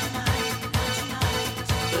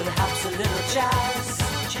 Perhaps a little jazz.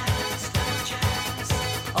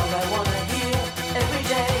 All I wanna hear every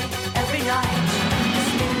day, every night is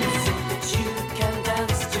music that you can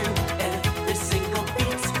dance to. Every single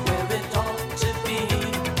beat's where it ought to be.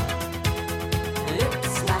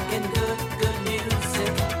 Lips lacking good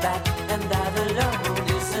music. That and that alone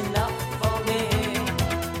is enough for me.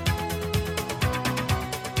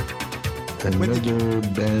 Another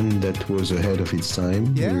band that was ahead of its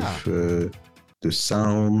time, Yeah. with the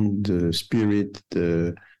sound, the spirit,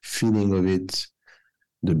 the feeling of it,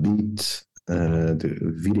 the beat, the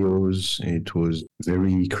videos. It was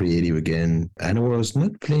very creative again. And I was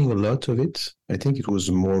not playing a lot of it. I think it was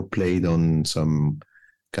more played on some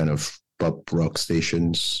kind of pop rock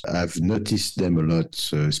stations. I've noticed them a lot,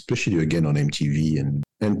 especially again on MTV.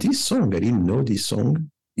 And this song, I didn't know this song.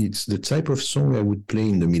 It's the type of song I would play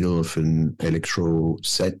in the middle of an electro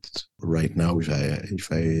set right now if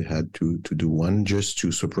I had to do one, just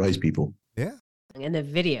to surprise people. Yeah. And the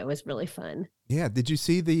video was really fun. Yeah. Did you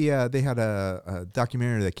see they had a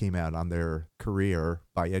documentary that came out on their career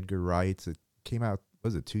by Edgar Wright? It came out,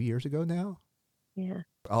 was it 2 years ago now? Yeah.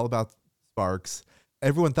 All about Sparks.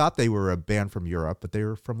 Everyone thought they were a band from Europe, but they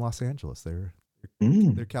were from Los Angeles. They're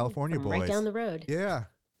California From boys. right down the road. Yeah.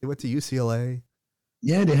 They went to UCLA.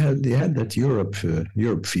 Yeah, they had that Europe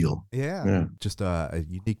feel. Yeah. Just a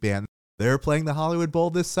unique band. They're playing the Hollywood Bowl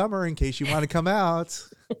this summer in case you want to come out.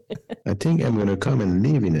 I think I'm gonna come and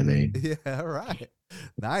live in LA. Yeah, all right.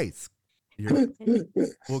 Nice.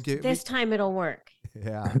 We'll get This time it'll work.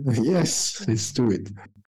 Yeah. Yes, let's do it.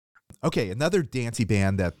 Okay, another dancey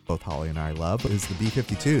band that both Holly and I love is the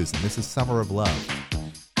B-52s, and this is Summer of Love.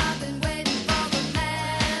 I've been waiting for the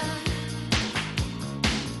man,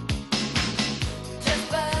 just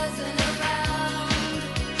buzzing around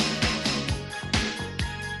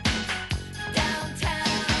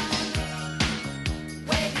downtown,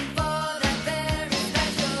 waiting for that very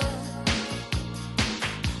special.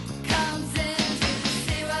 Comes in to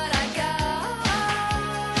see what I got.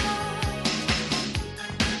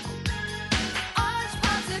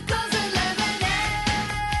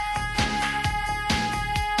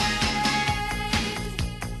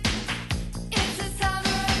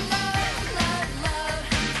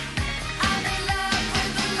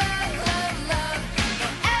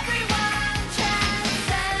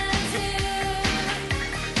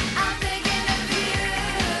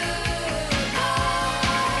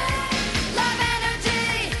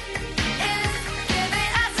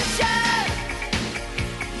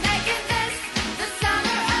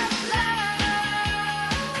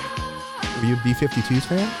 Were you a B-52s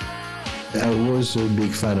fan? I was a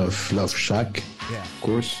big fan of Love Shack, Yeah. of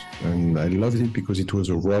course, and I loved it because it was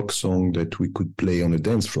a rock song that we could play on a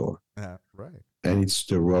dance floor. Right. And it's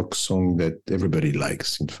the rock song that everybody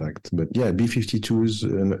likes, in fact. But yeah, B-52s,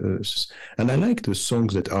 and I like the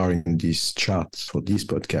songs that are in this chart for this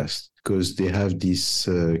podcast because they have this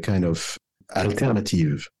kind of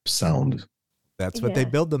alternative sound. That's what they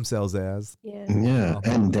build themselves as. Yeah. Yeah,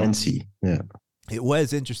 and dancey. Yeah. It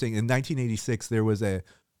was interesting. In 1986, there was a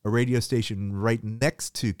radio station right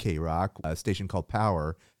next to K-Rock, a station called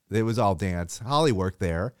Power. It was all dance. Holly worked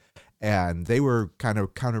there, and they were kind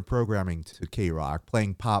of counter-programming to K-Rock,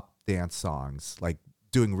 playing pop dance songs, like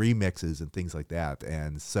doing remixes and things like that.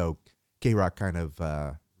 And so K-Rock kind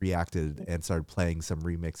of reacted and started playing some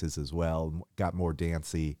remixes as well, got more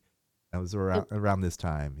dancey. That was around this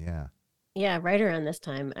time, yeah. Yeah, right around this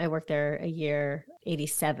time. I worked there a year,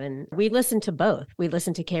 87. We listened to both. We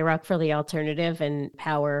listened to K-Rock for the alternative and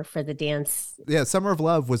Power for the dance. Yeah, Summer of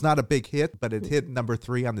Love was not a big hit, but it hit number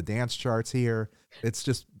 3 on the dance charts here. It's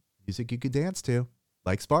just music you could dance to,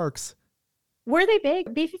 like Sparks. Were they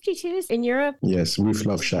big? B-52s in Europe? Yes, with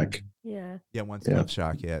Love Shack. Yeah. Yeah, once Love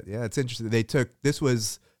Shock hit. Yeah, it's interesting. This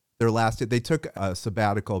was their last hit. They took a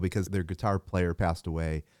sabbatical because their guitar player passed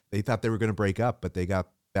away. They thought they were going to break up, but they got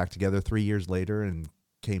back together 3 years later and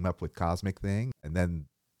came up with Cosmic Thing and then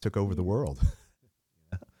took over the world.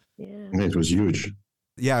 Yeah. It was huge.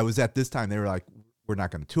 Yeah, it was at this time they were like, we're not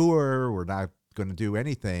going to tour. We're not going to do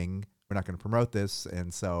anything. We're not going to promote this.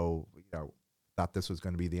 And so, thought this was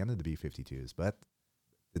going to be the end of the B-52s, but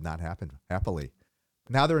did not happen, happily.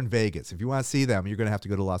 Now they're in Vegas. If you want to see them, you're going to have to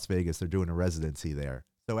go to Las Vegas. They're doing a residency there.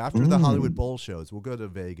 So after the Hollywood Bowl shows, we'll go to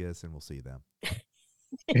Vegas and we'll see them.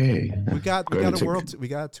 Hey, We got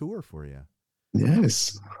a tour for you.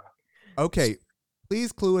 Yes. Okay,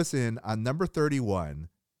 please clue us in on number 31.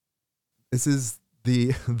 This is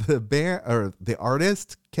the band or the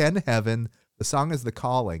artist Ken Heaven. The song is "The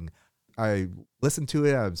Calling." I listened to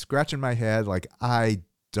it. I'm scratching my head like I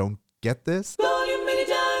don't get this. Called you many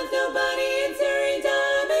times, nobody answering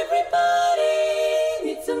time.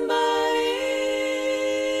 Everybody needs somebody.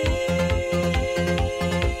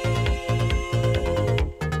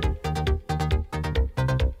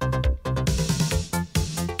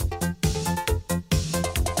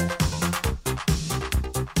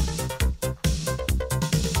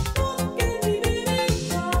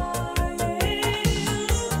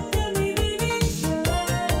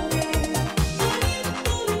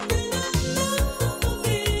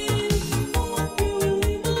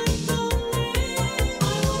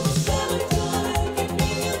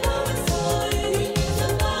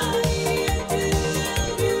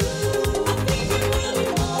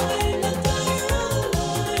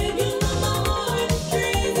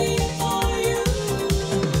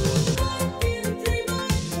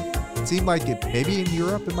 Seemed like it maybe in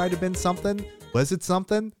Europe it might have been something. Was it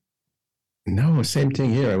something? No, same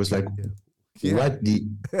thing here. I was like, Yeah. what the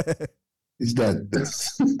is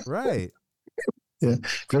that? Right. Yeah,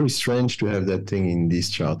 very strange to have that thing in this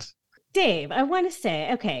chart. Dave, I want to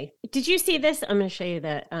say, okay, did you see this? I'm going to show you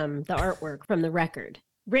the artwork from the record.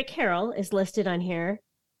 Rick Harrell is listed on here,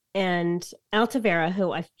 and Al Tavera,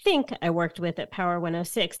 who I think I worked with at Power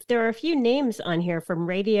 106. There are a few names on here from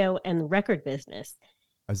radio and the record business.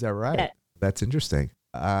 Is that right? That's interesting.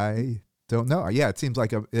 I don't know. Yeah, it seems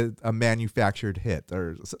like a manufactured hit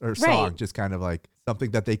or song, Right. just kind of like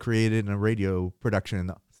something that they created in a radio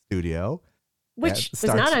production studio. Which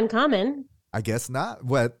That was not uncommon. I guess not.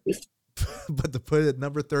 What? But to put it at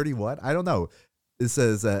number 31, I don't know. This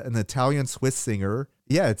is an Italian Swiss singer.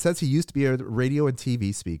 Yeah, it says he used to be a radio and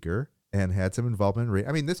TV speaker and had some involvement in radio.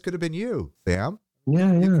 I mean, this could have been you, Sam. Yeah,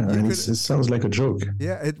 and could- it sounds like a joke.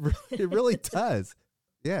 Yeah, it really does.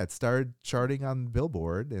 Yeah, it started charting on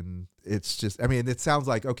Billboard, and it's just, I mean, it sounds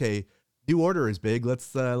like, okay, New Order is big.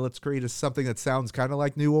 Let's create something that sounds kind of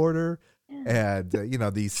like New Order. And,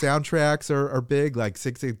 these soundtracks are big, like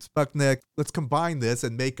 68 Sputnik. Let's combine this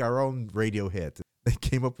and make our own radio hit. They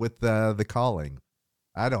came up with The Calling.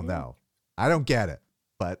 I don't know. I don't get it,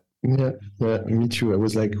 but. Yeah, me too. I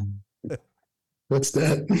was like, what's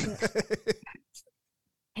that?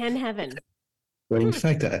 Ken Heaven. But in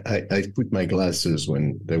fact, I put my glasses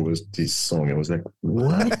when there was this song. I was like,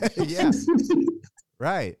 what? Yeah.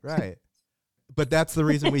 Right. But that's the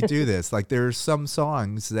reason we do this. Like, there's some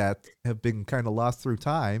songs that have been kind of lost through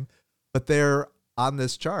time, but they're on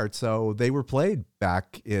this chart. So they were played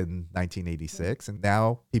back in 1986, and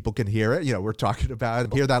now people can hear it. We're talking about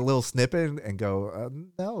it, hear that little snippet and go,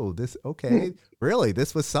 no, this, okay, really,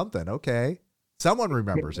 this was something. Okay. Someone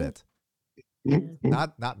remembers it.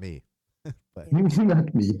 Not me. But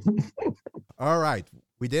Not me. All right.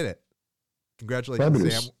 We did it. Congratulations,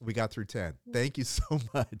 Fabulous. Sam. We got through 10. Thank you so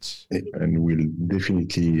much. And we'll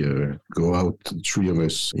definitely go out, the three of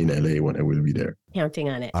us in LA when I will be there. Counting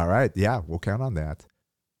on it. All right. Yeah, we'll count on that.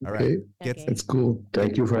 All right. Okay. Okay. That's cool.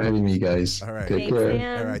 Thank you for having me, guys. All right. Take Thanks, care.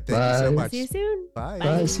 Sam. All right. Thank you so Bye. much. See you soon. Bye.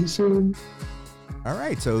 Bye. See you soon. All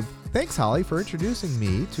right. So thanks, Holly, for introducing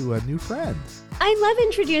me to a new friend. I love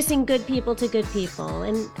introducing good people to good people,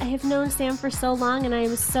 and I have known Sam for so long, and I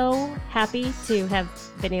am so happy to have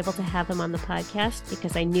been able to have him on the podcast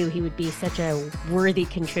because I knew he would be such a worthy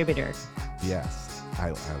contributor. Yes. I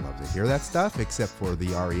love to hear that stuff, except for the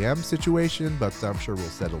REM situation, but I'm sure we'll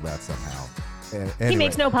settle that somehow. Anyway. He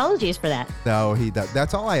makes no apologies for that. No, he does.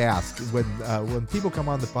 That's all I ask. When people come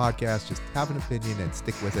on the podcast, just have an opinion and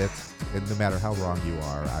stick with it. And no matter how wrong you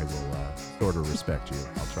are, I will sort of respect you.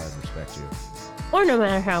 I'll try and respect you. Or no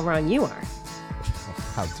matter how wrong you are.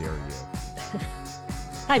 How dare you?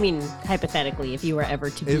 I mean, hypothetically, if you were ever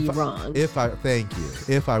to be wrong. Thank you.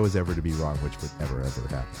 If I was ever to be wrong, which would never ever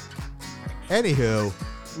happen. Anywho,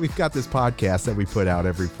 we've got this podcast that we put out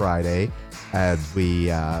every Friday. And we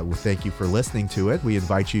thank you for listening to it. We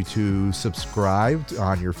invite you to subscribe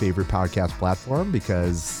on your favorite podcast platform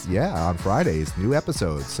because, on Fridays, new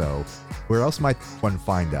episodes. So where else might one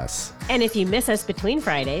find us? And if you miss us between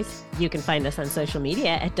Fridays, you can find us on social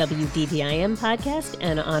media at WDDIM Podcast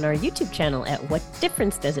and on our YouTube channel at What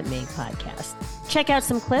Difference Does It Make Podcast. Check out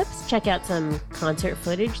some clips. Check out some concert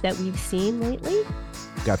footage that we've seen lately.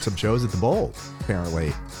 Got some shows at the Bowl,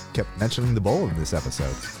 apparently. Kept mentioning the Bowl in this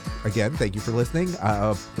episode. Again, thank you for listening.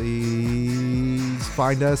 Please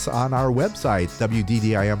find us on our website,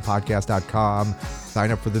 WDDIMpodcast.com.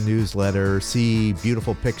 Sign up for the newsletter. See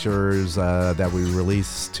beautiful pictures that we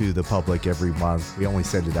release to the public every month. We only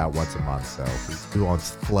send it out once a month, so we won't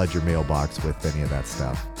flood your mailbox with any of that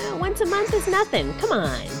stuff. Once a month is nothing. Come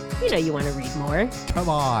on. You know you want to read more. Come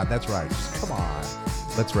on. That's right. Just come on.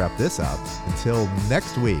 Let's wrap this up. Until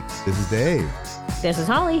next week, this is Dave. This is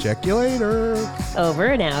Holly. Check you later. Over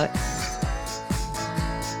and out.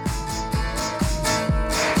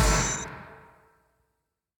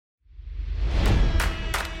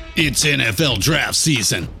 It's NFL draft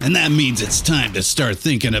season, and that means it's time to start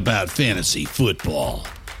thinking about fantasy football.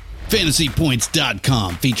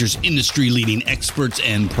 FantasyPoints.com features industry-leading experts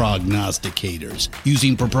and prognosticators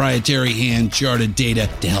using proprietary hand-charted data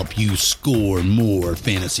to help you score more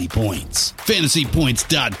fantasy points.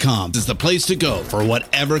 FantasyPoints.com is the place to go for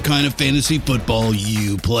whatever kind of fantasy football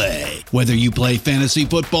you play. Whether you play fantasy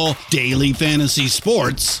football, daily fantasy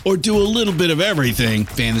sports, or do a little bit of everything,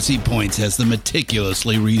 Fantasy Points has the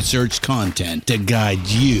meticulously researched content to guide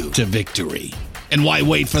you to victory. And why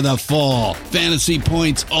wait for the fall? Fantasy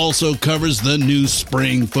Points also covers the new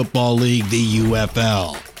spring football league, the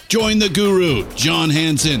UFL. Join the guru, John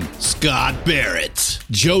Hansen, Scott Barrett,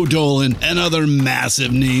 Joe Dolan, and other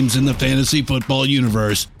massive names in the fantasy football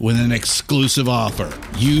universe with an exclusive offer.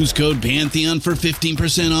 Use code Pantheon for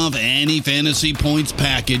 15% off any Fantasy Points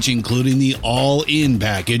package, including the all-in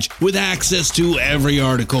package, with access to every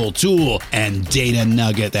article, tool, and data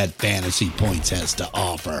nugget that Fantasy Points has to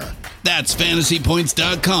offer. That's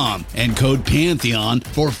FantasyPoints.com and code Pantheon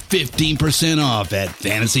for 15% off at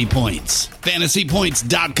Fantasy Points.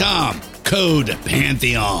 FantasyPoints.com, code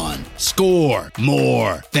Pantheon. Score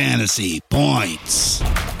more fantasy points.